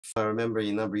I remember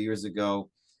a number of years ago,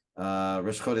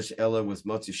 Rosh Chodesh Elul was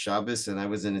Motzi Shabbos, and I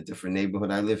was in a different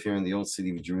neighborhood. I live here in the old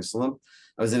city of Jerusalem.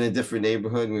 I was in a different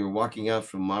neighborhood, and we were walking out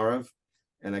from Marav,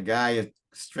 and a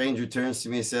stranger turns to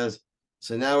me and says,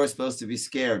 "So now we're supposed to be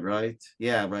scared, right?"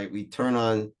 Yeah, right. We turn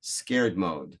on scared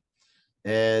mode.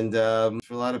 And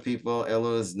for a lot of people,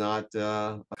 Elul is not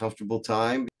a comfortable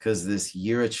time because this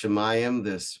Yirat Shemayim,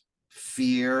 this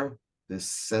fear, this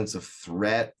sense of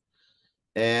threat.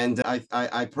 And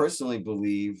I personally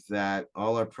believe that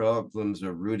all our problems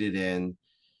are rooted in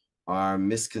our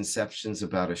misconceptions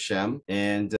about Hashem.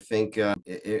 And I think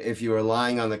if you were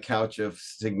lying on the couch of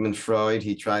Sigmund Freud,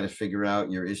 he tried to figure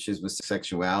out your issues with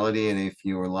sexuality. And if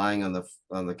you were lying on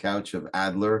the couch of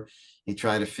Adler, he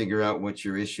tried to figure out what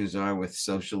your issues are with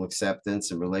social acceptance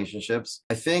and relationships.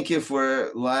 I think if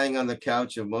we're lying on the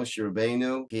couch of Moshe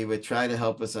Rabbeinu, he would try to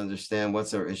help us understand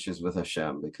what's our issues with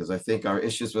Hashem, because I think our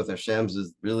issues with Hashem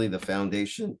is really the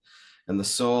foundation and the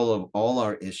soul of all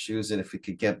our issues. And if we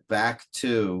could get back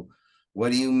to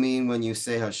what do you mean when you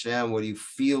say Hashem? What do you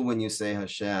feel when you say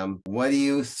Hashem? What do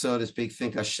you, so to speak,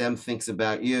 think Hashem thinks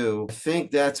about you? I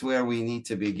think that's where we need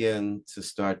to begin to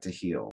start to heal.